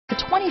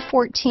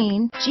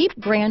2014 Jeep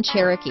Grand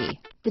Cherokee.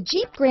 The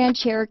Jeep Grand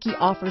Cherokee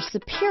offers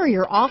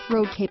superior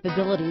off-road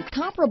capabilities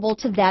comparable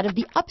to that of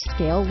the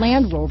upscale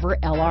Land Rover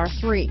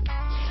LR3.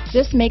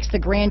 This makes the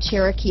Grand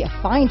Cherokee a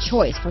fine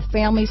choice for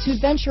families who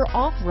venture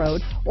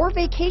off-road or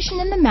vacation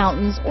in the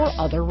mountains or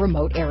other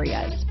remote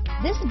areas.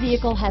 This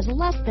vehicle has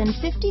less than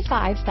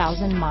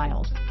 55,000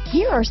 miles.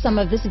 Here are some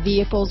of this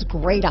vehicle's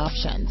great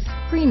options: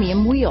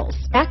 premium wheels,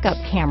 backup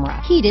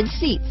camera, heated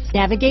seats,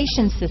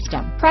 navigation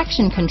system,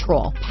 traction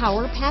control,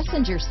 power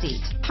passenger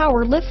seat,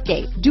 power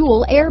liftgate,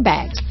 dual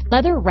airbags,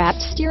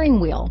 leather-wrapped steering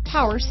wheel,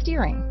 power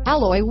steering,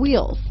 alloy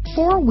wheels,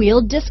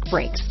 four-wheel disc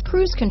brakes,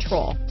 cruise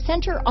control,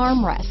 center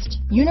armrest,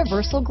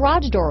 universal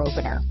garage door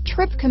opener,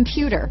 trip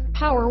computer,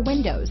 power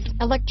windows,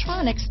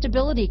 electronic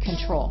stability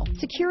control,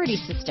 security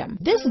system.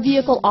 This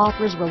vehicle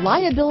offers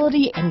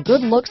reliability and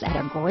good looks at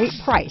a great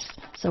price.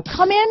 So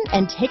come in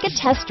and take a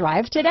test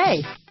drive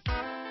today.